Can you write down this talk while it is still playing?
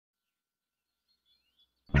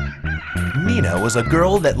Nina was a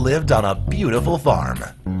girl that lived on a beautiful farm.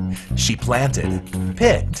 She planted,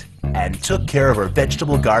 picked, and took care of her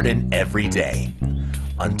vegetable garden every day.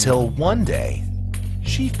 Until one day,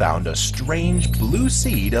 she found a strange blue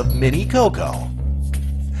seed of mini cocoa.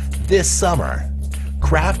 This summer,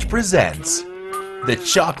 Kraft presents the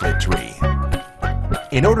chocolate tree.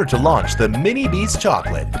 In order to launch the Mini Bis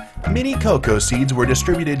Chocolate, mini cocoa seeds were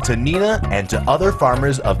distributed to Nina and to other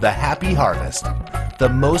farmers of the Happy Harvest, the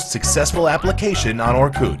most successful application on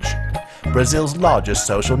Orkut, Brazil's largest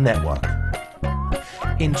social network.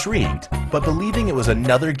 Intrigued, but believing it was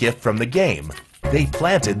another gift from the game, they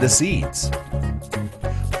planted the seeds.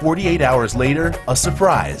 48 hours later, a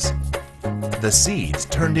surprise. The seeds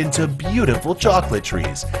turned into beautiful chocolate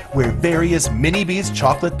trees where various Mini Bis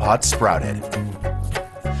chocolate pots sprouted.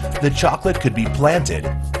 The chocolate could be planted,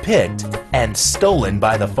 picked, and stolen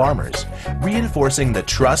by the farmers, reinforcing the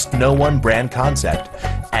Trust No One brand concept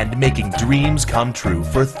and making dreams come true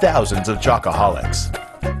for thousands of chocoholics.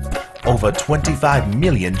 Over 25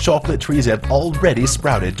 million chocolate trees have already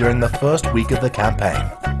sprouted during the first week of the campaign,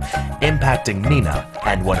 impacting Nina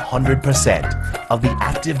and 100% of the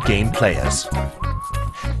active game players.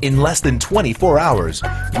 In less than 24 hours,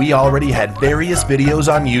 we already had various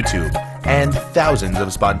videos on YouTube and thousands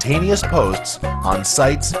of spontaneous posts on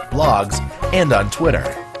sites, blogs, and on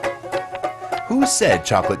Twitter. Who said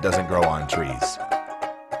chocolate doesn't grow on trees?